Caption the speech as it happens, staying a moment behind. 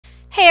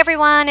Hey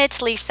everyone,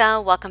 it's Lisa.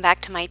 Welcome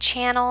back to my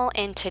channel.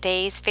 In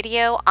today's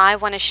video, I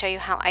want to show you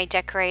how I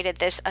decorated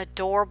this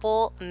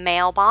adorable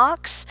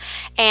mailbox.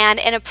 And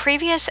in a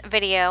previous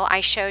video,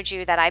 I showed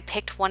you that I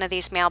picked one of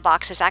these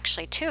mailboxes,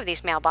 actually two of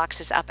these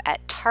mailboxes up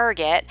at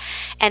Target,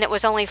 and it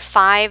was only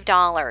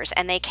 $5.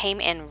 And they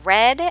came in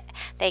red,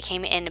 they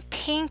came in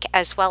pink,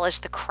 as well as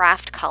the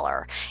craft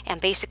color.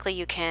 And basically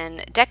you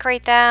can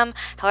decorate them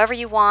however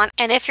you want.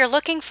 And if you're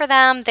looking for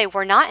them, they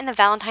were not in the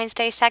Valentine's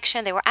Day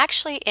section. They were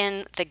actually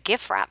in the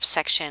gift wrap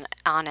section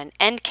on an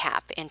end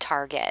cap in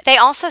Target. They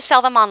also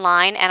sell them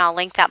online, and I'll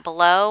link that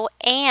below.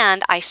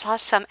 And I saw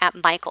some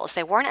at Michael's.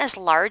 They weren't as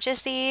large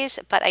as these,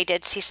 but I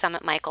did see some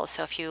at Michael's.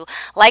 So if you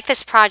like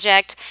this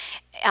project,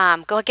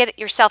 go get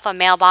yourself a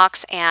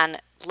mailbox and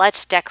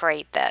let's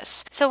decorate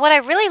this. So what I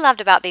really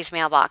loved about these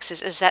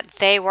mailboxes is that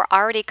they were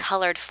already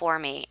colored for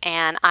me,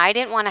 and I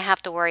didn't want to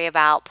have to worry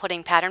about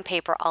putting pattern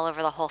paper all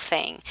over the whole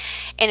thing.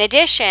 In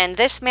addition,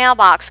 this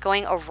mailbox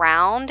going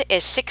around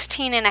is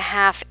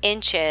 16.5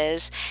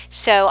 inches,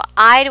 so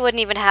I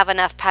wouldn't even have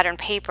enough pattern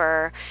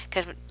paper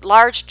because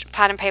large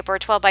pattern paper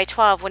 12 by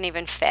 12 wouldn't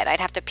even fit. I'd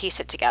have to piece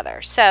it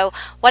together. So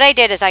what I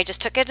did is I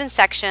just took it in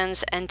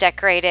sections and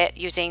decorated it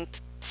using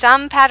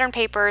some pattern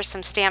papers,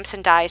 some stamps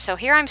and dies. So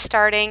here I'm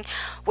starting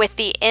with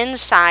the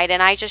inside,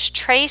 and I just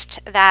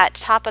traced that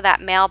top of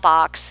that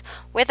mailbox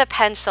with a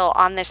pencil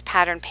on this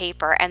pattern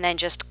paper and then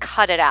just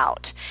cut it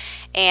out.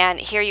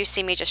 And here you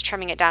see me just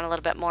trimming it down a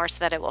little bit more so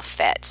that it will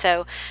fit.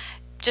 So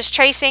just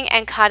tracing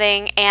and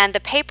cutting, and the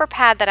paper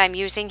pad that I'm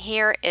using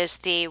here is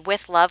the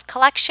With Love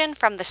collection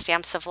from the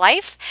Stamps of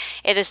Life.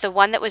 It is the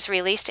one that was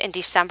released in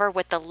December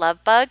with the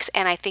love bugs,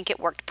 and I think it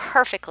worked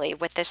perfectly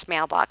with this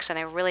mailbox, and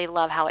I really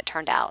love how it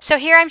turned out. So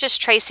here I'm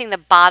just tracing the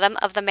bottom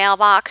of the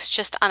mailbox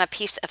just on a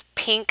piece of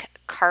pink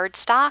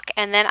cardstock,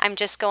 and then I'm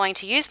just going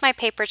to use my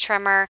paper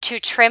trimmer to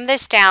trim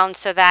this down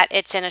so that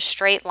it's in a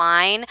straight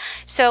line.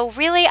 So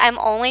really I'm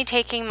only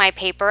taking my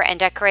paper and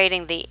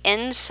decorating the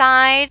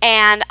inside,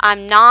 and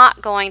I'm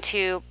not going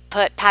to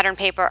put pattern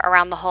paper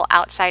around the whole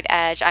outside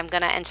edge. I'm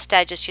going to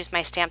instead just use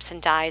my stamps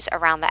and dies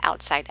around the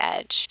outside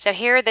edge. So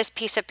here this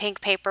piece of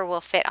pink paper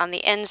will fit on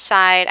the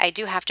inside. I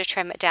do have to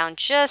trim it down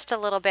just a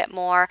little bit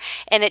more,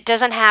 and it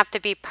doesn't have to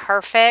be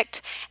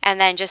perfect, and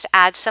then just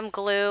add some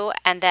glue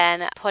and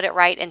then put it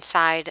right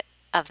inside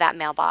of that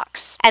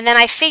mailbox. And then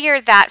I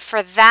figured that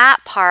for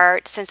that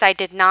part, since I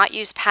did not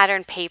use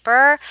pattern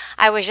paper,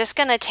 I was just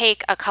going to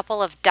take a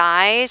couple of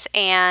dies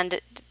and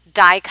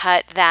die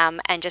cut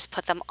them and just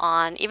put them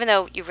on, even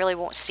though you really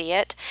won't see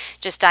it,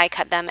 just die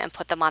cut them and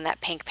put them on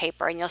that pink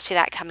paper, and you'll see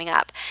that coming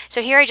up.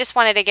 So here I just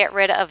wanted to get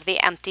rid of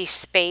the empty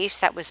space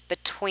that was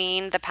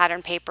between the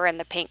pattern paper and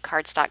the pink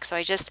cardstock. So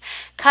I just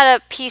cut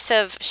a piece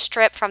of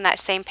strip from that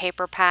same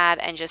paper pad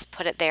and just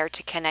put it there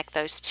to connect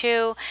those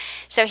two.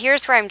 So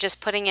here's where I'm just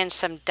putting in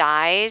some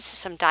dies,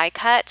 some die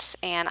cuts,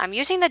 and I'm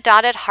using the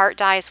dotted heart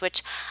dies,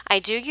 which I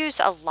do use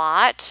a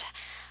lot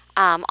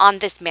on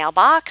this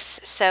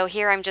mailbox. So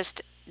here I'm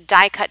just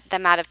die cut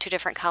them out of two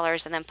different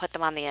colors and then put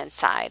them on the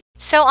inside.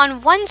 So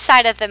on one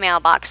side of the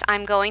mailbox,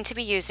 I'm going to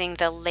be using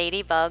the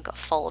Ladybug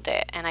Fold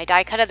It, and I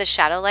die cutted the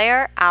shadow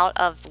layer out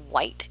of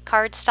white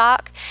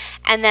cardstock,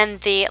 and then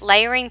the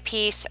layering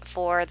piece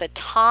for the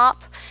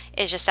top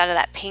is just out of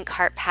that pink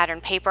heart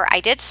pattern paper. I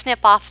did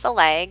snip off the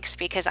legs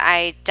because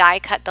I die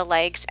cut the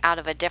legs out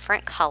of a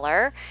different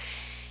color.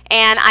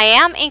 And I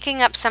am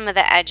inking up some of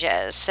the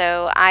edges.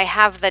 So I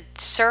have the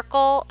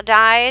circle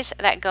dies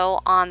that go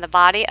on the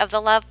body of the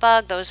love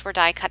bug. Those were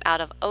die cut out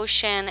of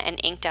Ocean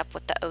and inked up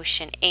with the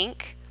Ocean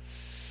ink.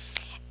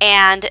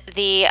 And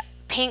the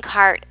pink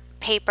heart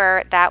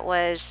paper that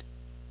was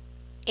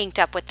inked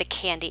up with the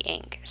candy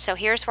ink. So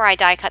here's where I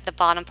die cut the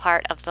bottom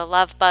part of the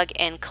love bug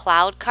in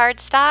cloud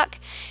cardstock.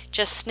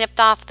 Just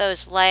snipped off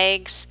those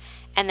legs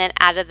and then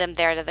added them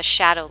there to the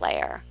shadow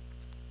layer.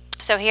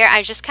 So here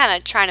I'm just kind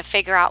of trying to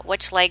figure out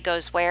which leg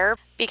goes where,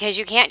 because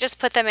you can't just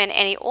put them in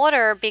any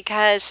order,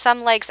 because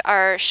some legs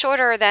are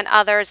shorter than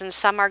others and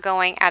some are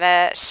going at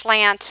a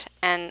slant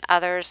and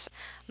others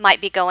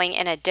might be going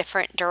in a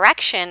different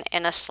direction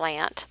in a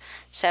slant.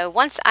 So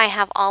once I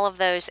have all of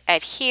those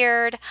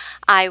adhered,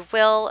 I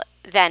will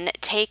then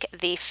take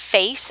the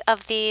face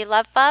of the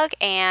love bug,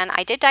 and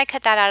I did die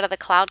cut that out of the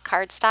cloud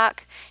cardstock,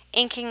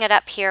 inking it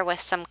up here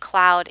with some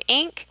cloud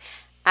ink,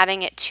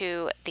 adding it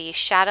to the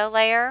shadow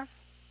layer.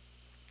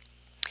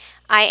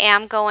 I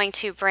am going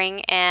to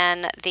bring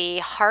in the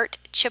heart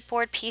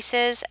chipboard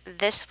pieces.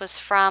 This was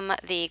from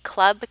the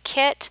club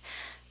kit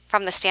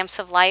from the Stamps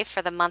of Life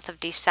for the month of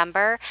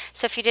December.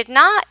 So if you did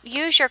not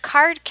use your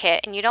card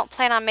kit and you don't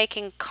plan on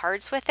making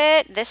cards with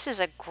it, this is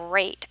a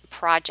great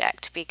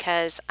project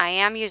because I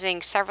am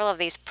using several of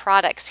these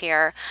products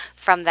here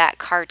from that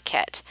card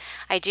kit.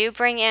 I do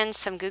bring in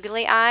some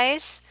googly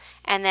eyes,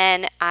 and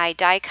then I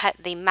die cut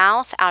the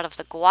mouth out of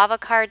the guava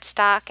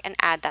cardstock and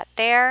add that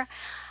there.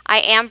 I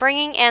am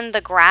bringing in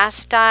the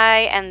grass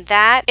die, and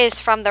that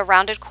is from the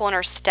Rounded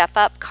Corner Step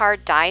Up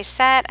card die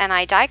set, and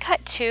I die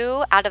cut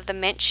 2 out of the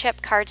mint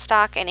chip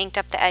cardstock and inked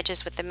up the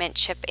edges with the mint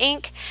chip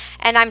ink,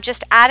 and I'm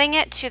just adding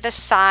it to the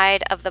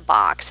side of the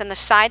box, and the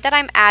side that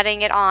I'm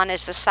adding it on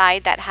is the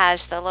side that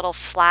has the little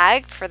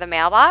flag for the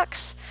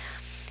mailbox.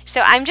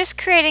 So I'm just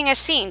creating a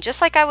scene,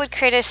 just like I would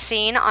create a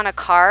scene on a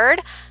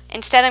card.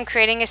 Instead, I'm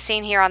creating a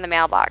scene here on the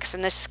mailbox,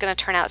 and this is going to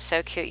turn out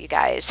so cute, you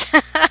guys.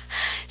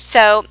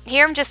 So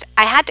here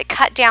I had to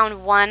cut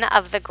down one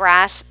of the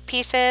grass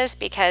pieces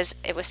because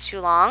it was too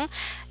long.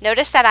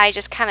 Notice that I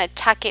just kind of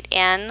tuck it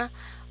in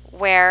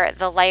where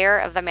the layer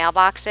of the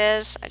mailbox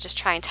is. I just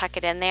try and tuck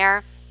it in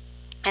there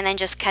and then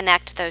just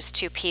connect those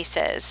two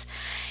pieces.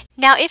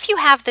 Now, if you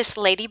have this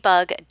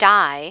ladybug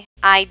die,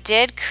 I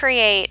did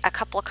create a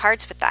couple of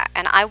cards with that,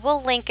 and I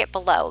will link it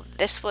below.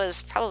 This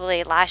was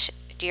probably last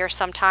year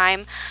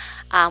sometime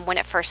when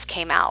it first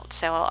came out,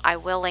 so I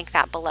will link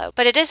that below.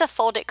 But it is a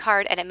folded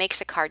card, and it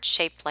makes a card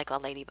shaped like a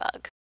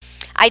ladybug.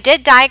 I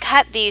did die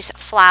cut these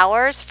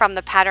flowers from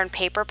the pattern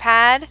paper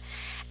pad,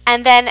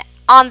 and then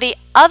on the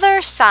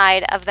other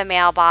side of the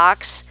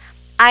mailbox,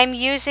 I'm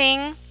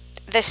using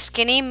the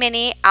Skinny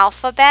Mini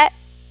Alphabet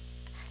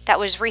that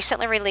was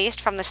recently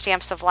released from the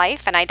Stamps of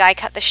Life, and I die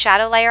cut the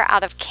shadow layer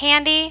out of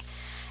candy,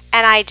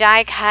 and I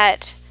die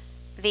cut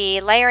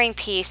the layering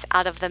piece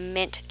out of the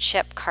mint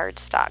chip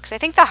cardstock. So I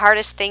think the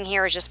hardest thing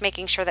here is just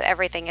making sure that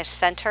everything is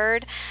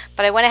centered,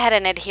 but I went ahead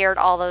and adhered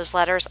all those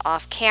letters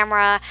off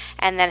camera,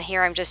 and then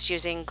here I'm just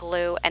using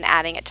glue and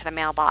adding it to the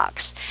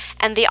mailbox.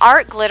 And the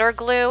art glitter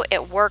glue,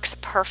 it works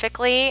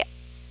perfectly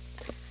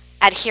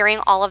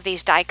adhering all of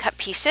these die cut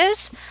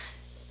pieces.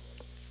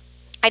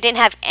 I didn't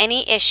have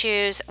any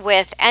issues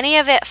with any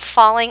of it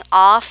falling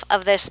off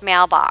of this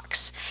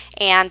mailbox.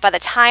 And by the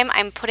time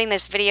I'm putting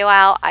this video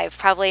out, I've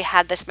probably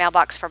had this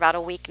mailbox for about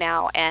a week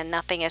now, and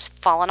nothing has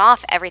fallen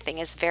off. Everything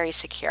is very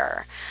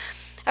secure.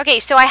 Okay,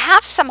 so I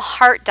have some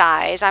heart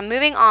dies. I'm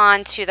moving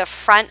on to the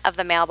front of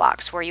the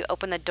mailbox where you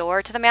open the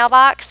door to the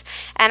mailbox,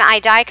 and I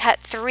die cut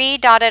 3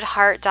 dotted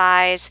heart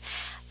dies,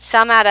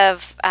 some out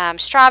of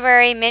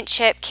strawberry, mint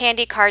chip,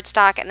 candy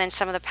cardstock, and then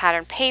some of the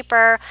pattern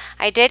paper.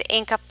 I did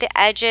ink up the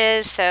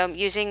edges, so I'm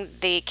using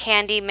the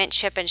candy, mint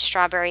chip, and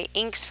strawberry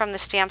inks from the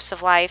Stamps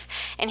of Life.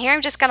 And here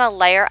I'm just going to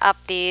layer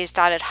up these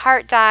dotted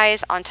heart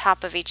dies on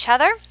top of each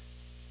other.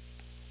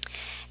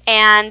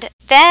 And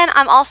then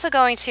I'm also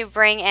going to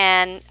bring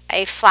in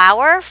a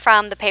flower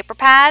from the paper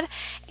pad,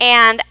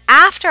 and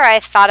after I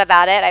thought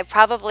about it, I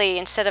probably,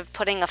 instead of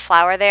putting a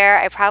flower there,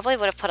 I probably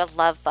would have put a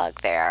love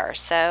bug there.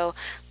 So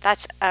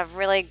that's a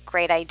really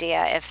great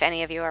idea. If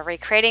any of you are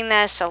recreating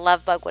this, a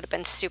love bug would have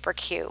been super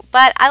cute.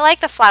 But I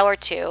like the flower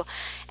too.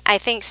 I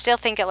still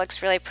think it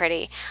looks really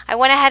pretty. I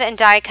went ahead and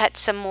die cut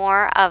some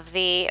more of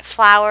the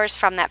flowers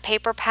from that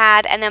paper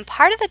pad, and then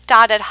part of the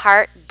dotted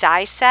heart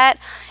die set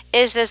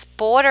is this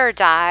border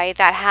die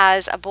that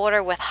has a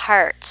border with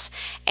hearts,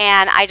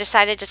 and I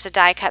decided just to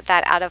die cut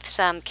that out of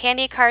some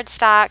candy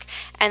cardstock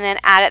and then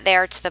add it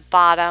there to the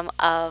bottom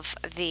of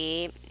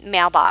the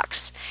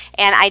mailbox.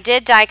 And I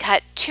did die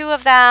cut 2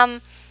 of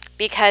them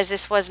because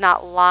this was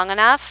not long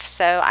enough,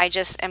 so I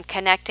just am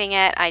connecting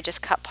it. I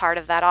just cut part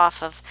of that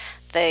off of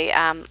the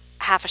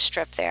half a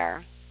strip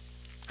there,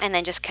 and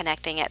then just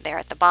connecting it there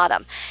at the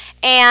bottom.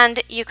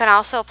 And you can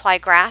also apply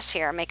grass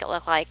here, make it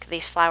look like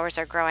these flowers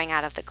are growing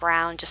out of the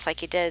ground, just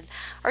like you did,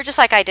 or just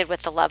like I did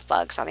with the love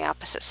bugs on the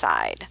opposite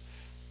side.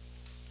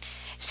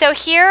 So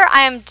here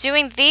I am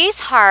doing these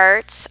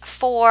hearts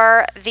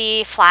for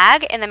the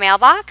flag in the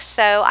mailbox.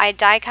 So I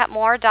die cut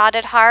more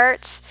dotted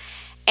hearts,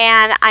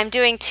 and I'm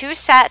doing 2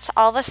 sets,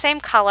 all the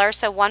same color,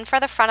 so one for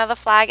the front of the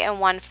flag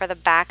and one for the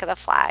back of the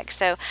flag.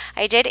 So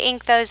I did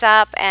ink those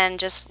up and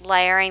just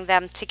layering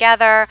them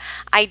together.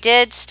 I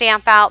did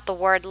stamp out the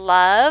word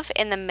love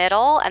in the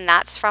middle, and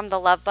that's from the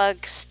Love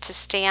Bugs to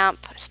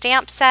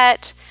Stamp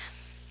set.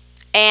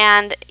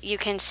 And you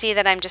can see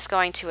that I'm just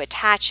going to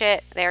attach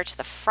it there to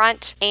the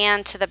front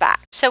and to the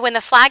back. So when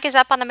the flag is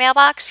up on the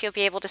mailbox, you'll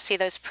be able to see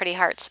those pretty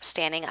hearts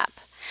standing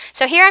up.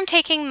 So here I'm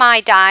taking my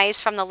dies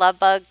from the Love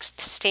Bugs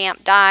to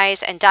Stamp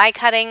dies and die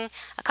cutting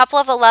a couple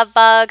of the love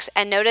bugs,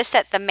 and notice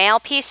that the mail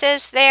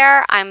pieces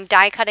there, I'm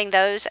die cutting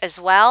those as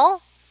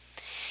well.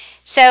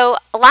 So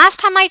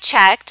last time I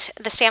checked,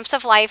 the Stamps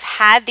of Life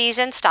had these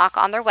in stock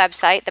on their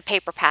website, the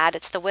paper pad.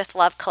 It's the With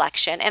Love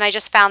collection, and I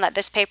just found that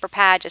this paper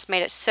pad just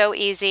made it so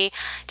easy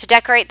to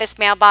decorate this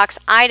mailbox.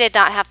 I did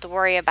not have to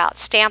worry about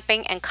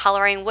stamping and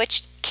coloring,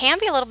 which can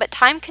be a little bit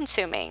time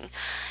consuming.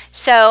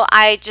 So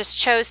I just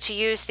chose to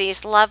use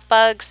these love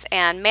bugs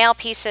and mail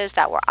pieces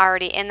that were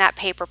already in that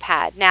paper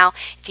pad. Now,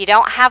 if you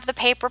don't have the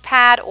paper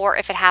pad, or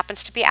if it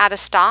happens to be out of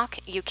stock,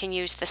 you can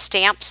use the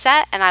stamp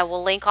set, and I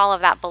will link all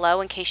of that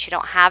below in case you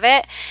don't have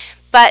it.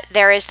 But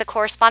there is the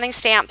corresponding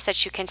stamps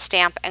that you can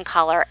stamp and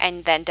color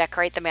and then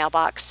decorate the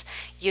mailbox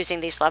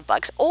using these love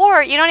bugs.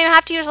 Or you don't even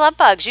have to use love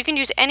bugs. You can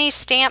use any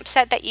stamp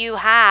set that you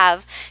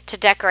have to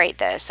decorate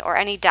this, or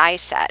any die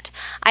set.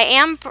 I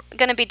am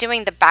going to be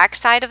doing the back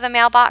side of the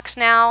mailbox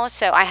now,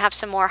 so I have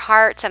some more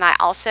hearts, and I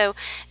also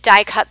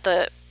die cut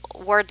the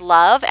word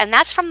love, and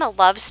that's from the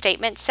love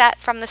statement set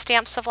from the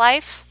Stamps of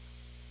Life.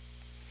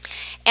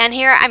 And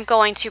here I'm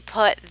going to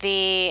put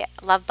the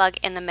love bug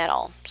in the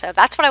middle. So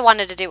that's what I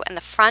wanted to do in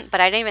the front, but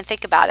I didn't even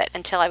think about it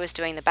until I was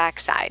doing the back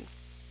side.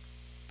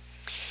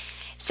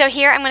 So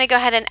here I'm going to go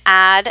ahead and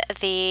add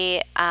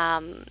the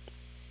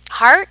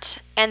heart,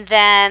 and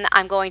then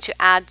I'm going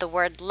to add the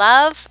word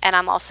love, and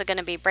I'm also going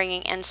to be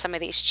bringing in some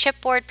of these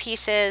chipboard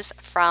pieces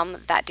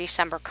from that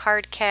December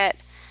card kit.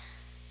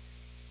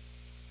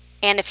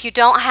 And if you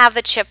don't have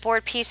the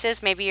chipboard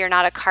pieces, maybe you're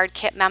not a card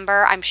kit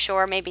member, I'm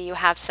sure maybe you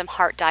have some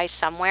heart dies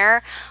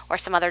somewhere or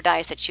some other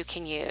dies that you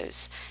can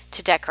use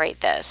to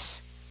decorate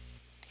this.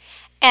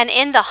 And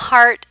in the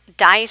heart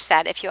die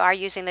set, if you are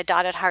using the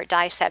dotted heart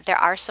die set, there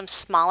are some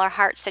smaller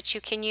hearts that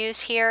you can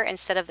use here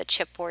instead of the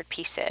chipboard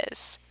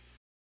pieces.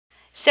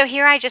 So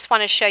here I just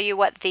want to show you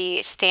what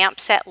the stamp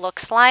set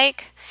looks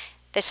like.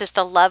 This is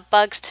the Love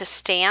Bugs to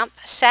Stamp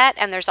set,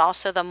 and there's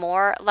also the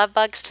More Love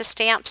Bugs to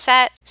Stamp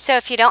set. So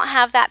if you don't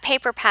have that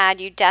paper pad,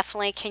 you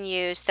definitely can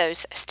use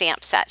those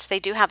stamp sets. They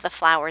do have the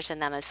flowers in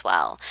them as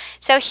well.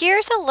 So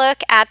here's a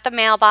look at the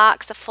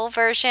mailbox, the full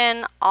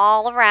version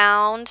all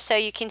around. So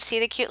you can see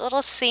the cute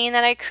little scene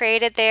that I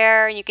created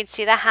there, and you can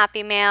see the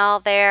Happy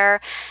Mail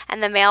there,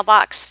 and the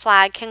mailbox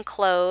flag can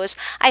close.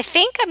 I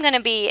think I'm going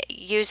to be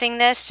using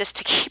this just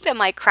to keep in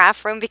my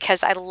craft room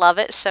because I love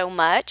it so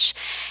much.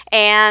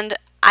 And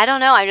I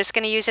don't know, I'm just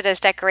going to use it as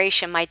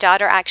decoration. My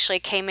daughter actually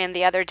came in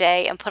the other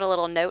day and put a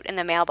little note in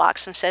the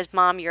mailbox and says,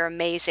 "Mom, you're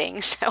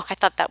amazing." So I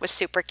thought that was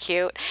super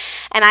cute.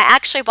 And I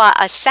actually bought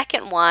a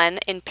second one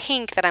in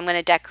pink that I'm going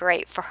to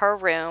decorate for her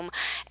room,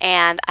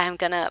 and I'm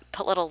going to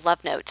put little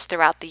love notes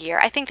throughout the year.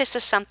 I think this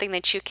is something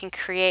that you can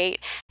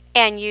create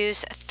and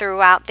use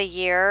throughout the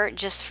year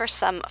just for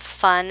some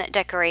fun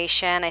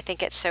decoration. I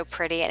think it's so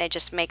pretty, and it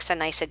just makes a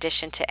nice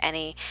addition to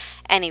any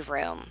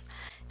room.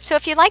 So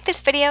if you like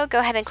this video, go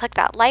ahead and click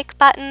that like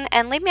button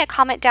and leave me a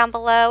comment down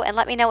below and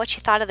let me know what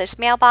you thought of this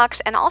mailbox,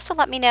 and also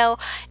let me know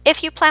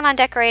if you plan on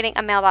decorating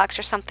a mailbox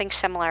or something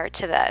similar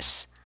to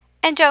this.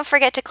 And don't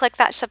forget to click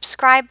that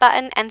subscribe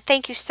button, and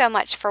thank you so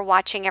much for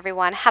watching,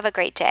 everyone. Have a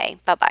great day.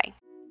 Bye-bye.